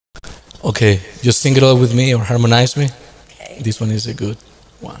Okay, just sing it all with me or harmonize me. Okay. This one is a good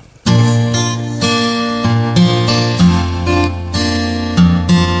one.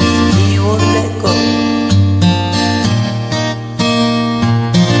 He won't let go.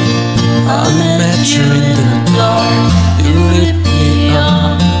 I met you in the dark. You lit me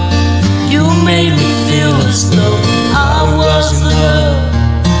up. You made me feel as though I was in love.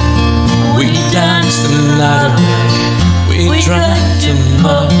 We danced the night away. We drank too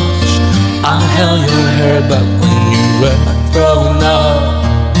much. I held your hair back when you were grown up.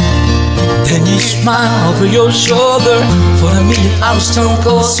 Then you smiled over your shoulder. For a minute I was stone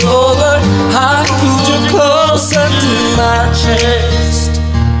cold sober. I pulled you closer to my chest,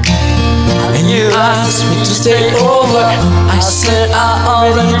 and you asked me to stay over. I said I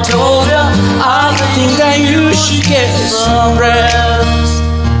already told you. I think that you should get some rest.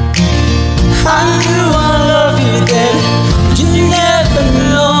 I knew I loved you then, but you never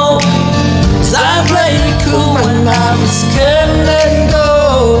know. 'Cause I played it cool when I was scared to let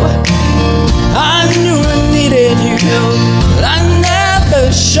go. I knew I needed you, but I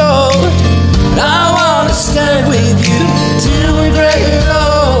never showed. But I wanna stay with you till we break it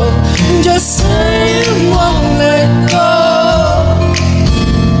all. Just say you won't let go.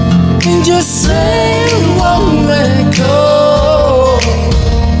 Just say you won't let go.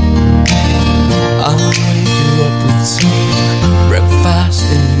 I'll wake you up with some breakfast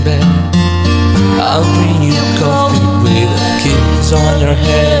in bed. I'll bring you coffee with a kiss on your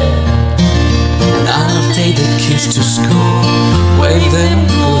head. And I'll take the kids to school, wave them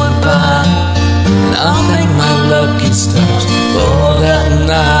goodbye. And I'll thank my lucky stars for that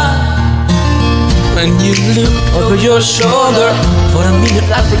night. When you look over your shoulder, for a minute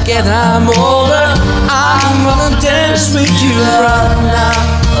I forget I'm older. I'm gonna dance with you right now.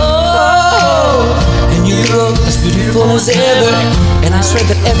 Oh, and you look as beautiful as ever. And I swear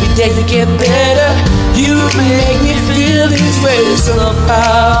that every day you get better. You make me feel this way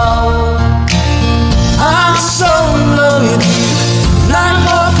somehow. I'm so in love with you, and I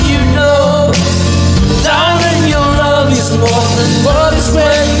hope you know that